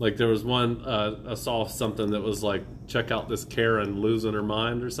 Like, there was one, I saw something that was like, check out this Karen losing her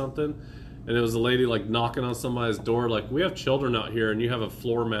mind or something. And it was a lady, like, knocking on somebody's door, like, we have children out here and you have a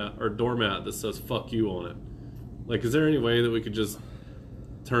floor mat or doormat that says fuck you on it. Like, is there any way that we could just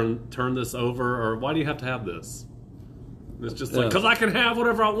turn this over? Or why do you have to have this? And it's just like, because I can have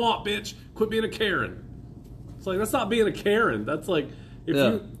whatever I want, bitch. Quit being a Karen. It's like, that's not being a Karen. That's like, if you...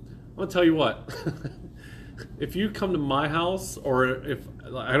 I'm going to tell you what. If you come to my house, or if...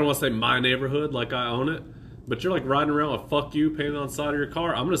 I don't want to say my neighborhood like I own it, but you're like riding around with fuck you painted on the side of your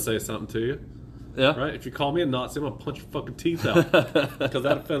car, I'm going to say something to you. Yeah. Right? If you call me a Nazi, I'm going to punch your fucking teeth out. Because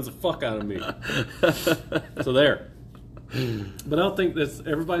that offends the fuck out of me. So there. But I don't think that's...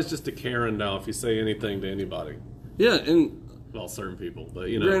 Everybody's just a Karen now if you say anything to anybody. Yeah, and... Well, certain people, but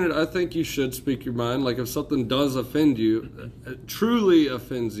you know. Granted, I think you should speak your mind. Like, if something does offend you, truly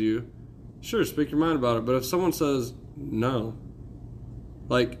offends you, sure, speak your mind about it. But if someone says no,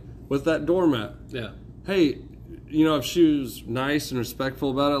 like with that doormat, hey, you know, if she was nice and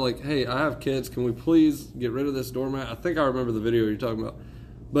respectful about it, like, hey, I have kids, can we please get rid of this doormat? I think I remember the video you're talking about.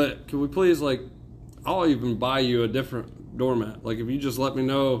 But can we please, like, I'll even buy you a different doormat. Like, if you just let me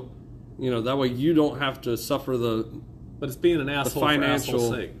know, you know, that way you don't have to suffer the... But it's being an asshole financial, for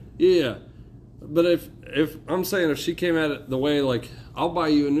asshole's sake. Yeah. But if I'm saying, if she came at it the way, like, I'll buy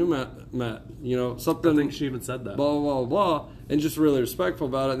you a new mat, you know, something... I think she even said that. Blah, blah, blah, and just really respectful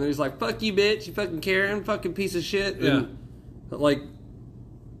about it. And then he's like, fuck you, bitch, you fucking Karen, fucking piece of shit. And, like,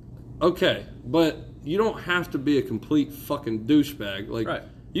 okay, but you don't have to be a complete fucking douchebag. Like,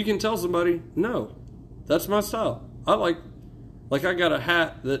 you can tell somebody, no, that's my style. I like I got a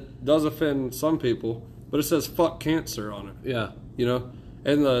hat that does offend some people, but it says "fuck cancer" on it. Yeah. You know,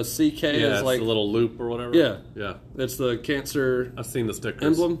 and the CK is it's like a little loop or whatever. Yeah. Yeah. It's the cancer. I've seen the stickers.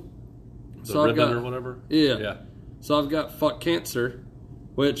 Emblem. The ribbon or whatever. Yeah. Yeah. So I've got "fuck cancer,"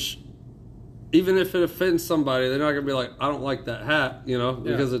 which even if it offends somebody, they're not gonna be like, "I don't like that hat," you know,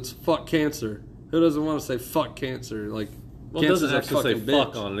 because it's "fuck cancer." Who doesn't want to say "fuck cancer"? Like, Well, it doesn't cancer's a actually say fucking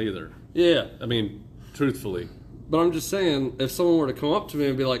fuck bitch. on it either. Yeah. I mean, truthfully. But I'm just saying, if someone were to come up to me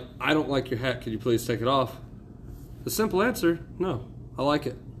and be like, "I don't like your hat, could you please take it off?" The simple answer, no, I like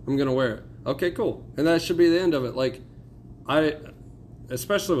it. I'm going to wear it. Okay, cool. And that should be the end of it. Like,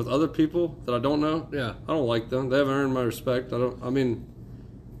 especially with other people that I don't know, Yeah. I don't like them. They haven't earned my respect. Yeah,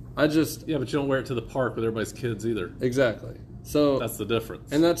 but you don't wear it to the park with everybody's kids either. Exactly. So That's the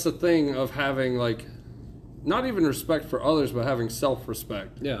difference. and that's the thing of having, like, not even respect for others, but having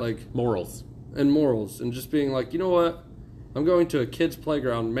self-respect. Yeah. Like, morals. and morals, and just being like, you know what? I'm going to a kid's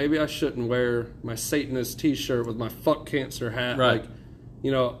playground. Maybe I shouldn't wear my Satanist T-shirt with my "fuck cancer" hat. Right. Like,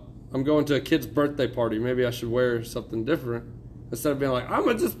 you know, I'm going to a kid's birthday party. Maybe I should wear something different instead of being like, I'm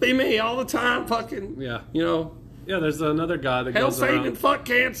gonna just be me all the time. Fucking, Yeah. you know, Yeah, there's another guy that hell, goes Satan, around. and fuck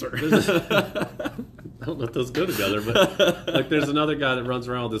cancer. I don't know if those go together, but like there's another guy that runs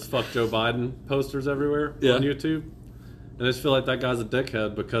around with his "fuck Joe Biden" posters everywhere on YouTube. And I just feel like that guy's a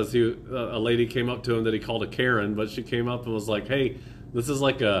dickhead because a lady came up to him that he called a Karen, but she came up and was like, "Hey, this is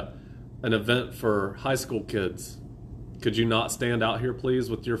like an event for high school kids. Could you not stand out here, please,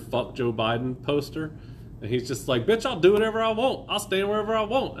 with your 'fuck Joe Biden' poster?" And he's just like, "Bitch, I'll do whatever I want. I'll stand wherever I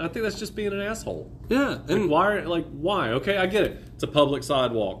want." And I think that's just being an asshole. Yeah, and Why? Okay, I get it. It's a public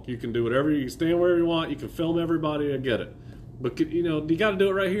sidewalk. You can do whatever. You can stand wherever you want. You can film everybody. I get it. But you got to do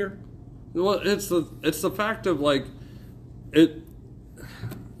it right here. well, it's the fact of like it.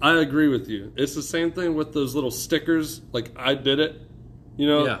 I agree with you. It's the same thing with those little stickers. Like, I did it. You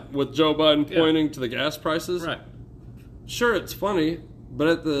know, Yeah. with Joe Biden pointing to the gas prices. Right. Sure, it's funny, but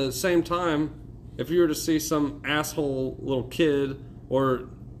at the same time, if you were to see some asshole little kid or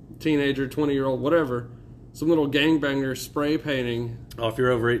teenager, 20-year-old, whatever, some little gangbanger spray painting, Oh, if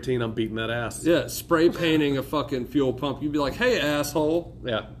you're over 18, I'm beating that ass. spray painting a fucking fuel pump, you'd be like, "Hey, asshole!"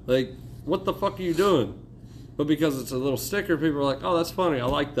 Yeah. Like, what the fuck are you doing? But because it's a little sticker, people are like, "Oh, that's funny. I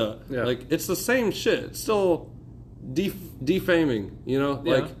like that." Yeah. Like, it's the same shit. It's still defaming, you know?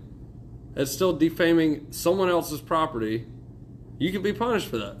 Yeah. Like, it's still defaming someone else's property. You can be punished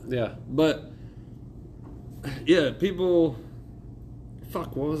for that. Yeah. But, yeah, people...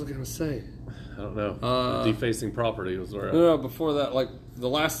 Fuck, what was I going to say? I don't know. Defacing property was where No, before that, like, the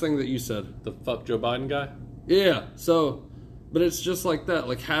last thing that you said. the "fuck Joe Biden" guy. Yeah, so... But it's just like that.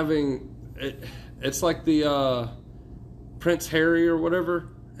 Like, having... It's like the Prince Harry or whatever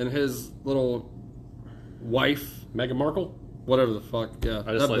and his little wife, Meghan Markle. whatever the fuck. Yeah,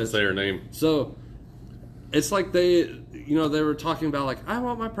 I just that like to bitch. say her name. So it's like they were talking about like, I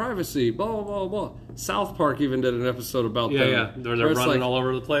want my privacy, blah blah blah blah. South Park even did an episode about Yeah, them. yeah. They're where it's running like, all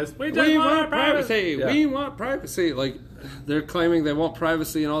over the place. We want privacy. Yeah. We want privacy. Like, they're claiming they want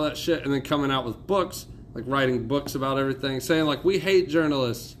privacy and all that shit, and then coming out with books, like writing books about everything, saying like, we hate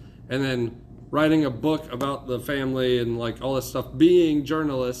journalists, and then writing a book about the family and like all this stuff, being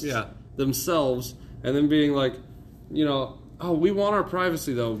journalists themselves, and then being like, oh, we want our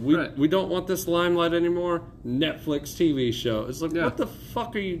privacy though. We don't want this limelight anymore. Netflix TV show. It's like, what the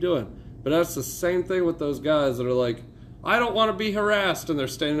fuck are you doing? But that's the same thing with those guys that are like, I don't want to be harassed, and they're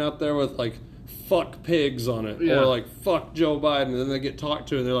standing out there with like, fuck pigs on it, or like, fuck Joe Biden, and then they get talked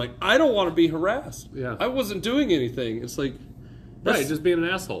to and they're like, I don't want to be harassed. I wasn't doing anything. It's like, Right, just being an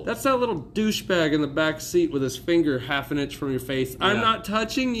asshole. That's that little douchebag in the back seat with his finger half an inch from your face. I'm not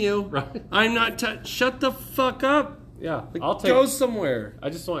touching you. Right. I'm not shut the fuck up. Yeah, Like, go somewhere.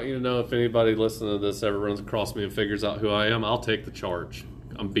 I just want you to know, if anybody listening to this ever runs across me and figures out who I am, I'll take the charge.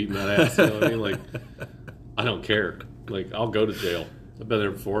 I'm beating that ass. You know what I mean? Like, I don't care. Like, I'll go to jail. I've been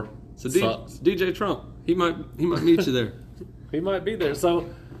there before. So DJ Trump, he might meet you there. He might be there. So,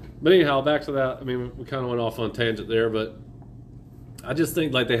 but anyhow, back to that. I mean, we kind of went off on a tangent there, but I just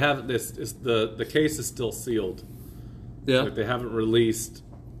think like they haven't. The case is still sealed. Yeah. Like they haven't released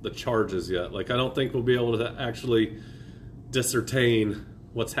the charges yet. Like I don't think we'll be able to actually discertain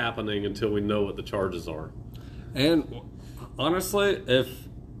what's happening until we know what the charges are. And honestly,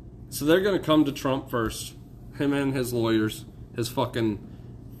 they're going to come to Trump first, him and his lawyers, his fucking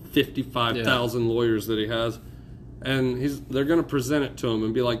 55,000 lawyers that he has, and they're going to present it to him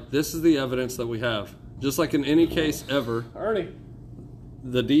and be like, this is the evidence that we have. Just like in any case ever, Ernie,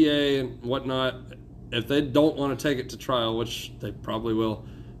 the DA and whatnot, if they don't want to take it to trial, which they probably will,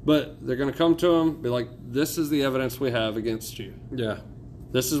 but they're going to come to him, be like, this is the evidence we have against you. Yeah.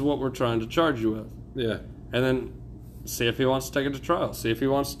 This is what we're trying to charge you with. Yeah. And then see if he wants to take it to trial. See if he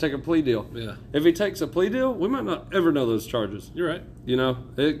wants to take a plea deal. Yeah. If he takes a plea deal, we might not ever know those charges. You're right. You know,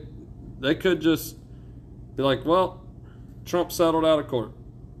 they could just be like, well, Trump settled out of court,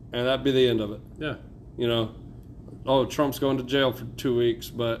 and that'd be the end of it. Yeah. You know, oh, Trump's going to jail for 2 weeks,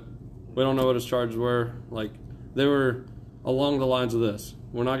 but we don't know what his charges were. Like, they were along the lines of this.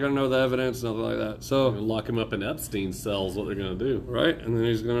 We're not going to know the evidence, nothing like that. So Lock him up in Epstein's cells, what they're going to do. right, and then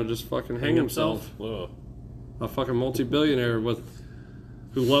he's going to just fucking hang himself. Whoa. A fucking multi-billionaire who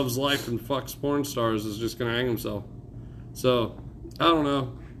loves life and fucks porn stars is just going to hang himself. So, I don't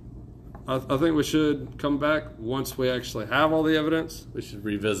know. I think we should come back once we actually have all the evidence. We should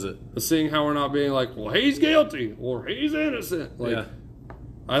revisit. Seeing how we're not being like, well, he's guilty or he's innocent. Like, Yeah.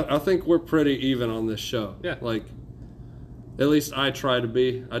 I think we're pretty even on this show. Yeah. Like, at least I try to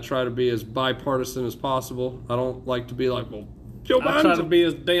be. I try to be as bipartisan as possible. I don't like to be like, well, Joe Biden's I try to be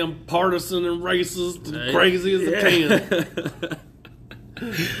as damn partisan and racist and crazy as I can.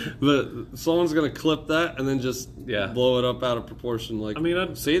 But someone's gonna clip that and then just Yeah. blow it up out of proportion. Like, I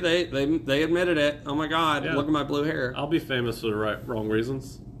mean, see, they admitted it. Oh my God, Yeah. look at my blue hair. I'll be famous for the wrong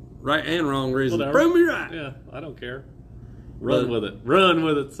reasons. Right and wrong reasons. Whatever. Prove me right. Yeah, I don't care. Run with it. Run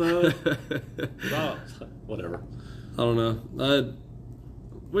with it, son. Oh, whatever. I don't know.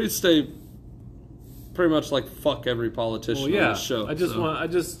 We stay pretty much like fuck every politician Well, yeah. on the show.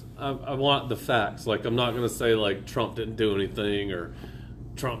 I want the facts. Like, I'm not going to say like Trump didn't do anything or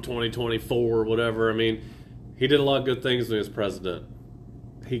Trump 2024 or whatever. I mean, he did a lot of good things when he was president.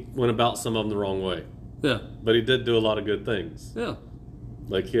 He went about some of them the wrong way, Yeah. but he did do a lot of good things. Yeah.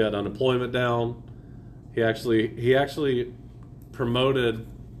 Like, he had unemployment down. He actually promoted.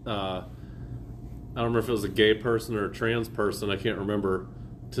 I don't remember if it was a gay person or a trans person. I can't remember,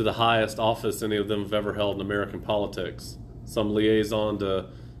 to the highest office any of them have ever held in American politics. Some liaison to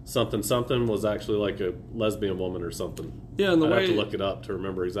something was actually like a lesbian woman or something. Yeah, and I'd have to look it up to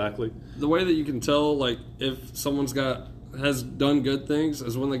remember exactly. The way that you can tell, like, if someone's has done good things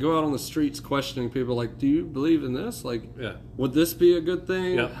is when they go out on the streets questioning people, like, do you believe in this? Like, Yeah. would this be a good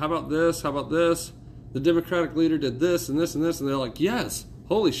thing? Yeah. How about this? How about this? The Democratic leader did this and this and this, and they're like, yes,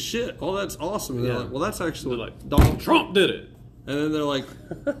 holy shit, oh, that's awesome. And they're Yeah. like, well, that's actually They're like, Donald Trump did it. And then they're like,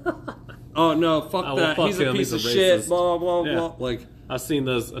 oh no, fuck Oh, well, that, fuck he's a him, piece he's of a shit, racist. blah blah Yeah. blah. Like, I've seen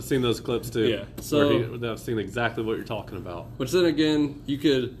those clips too. Yeah, so- where I've seen exactly what you're talking about. which then again, you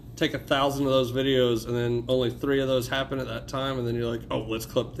could take 1,000 of those videos and then only 3 of those happen at that time, and then you're like, oh, let's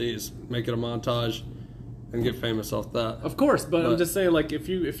clip these, make it a montage, and get famous off that. Of course, but I'm But- just saying, like, if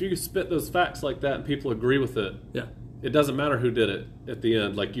you spit those facts like that and people agree with it, Yeah. it doesn't matter who did it at the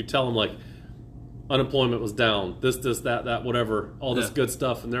end. Like, you tell them, like, unemployment was down, this, that, whatever, all this Yeah. good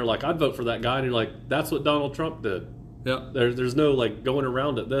stuff, and they're like, I'd vote for that guy, and you're like, that's what Donald Trump did. Yeah. There's no, like, going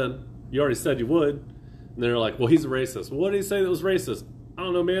around it then. You already said you would. And they're like, well, he's a racist. Well, what did he say that was racist? I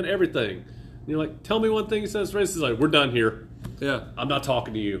don't know, man, everything. And you're like, tell me one thing he says racist. He's like, we're done here. Yeah. I'm not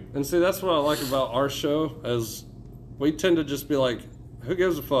talking to you. And see, that's what I like about our show, as we tend to just be like, who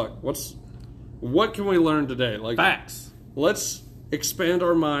gives a fuck? What can we learn today? Like, Facts. let's expand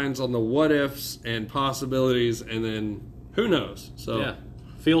our minds on the what ifs and possibilities, and then who knows? So Yeah.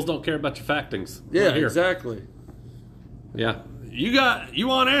 Feels don't care about your factings. yeah, Right here. exactly. Yeah. You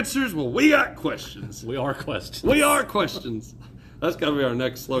want answers? Well, we got questions. We are questions. We are questions. That's got to be our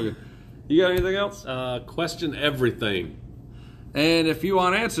next slogan. You got anything else? Question everything. And if you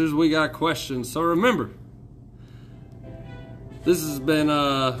want answers, we got questions. So remember, this has been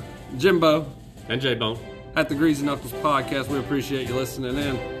Jimbo And J-Bone. at the Greasy Knuckles podcast. We appreciate you listening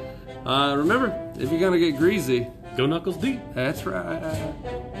in. Remember, if you're going to get greasy, Go Knuckles deep. that's right.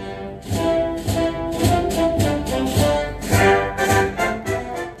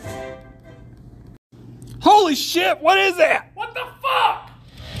 Holy shit, what is that? What the fuck?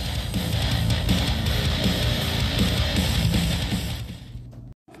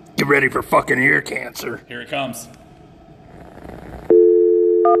 Get ready for fucking ear cancer. Here it comes.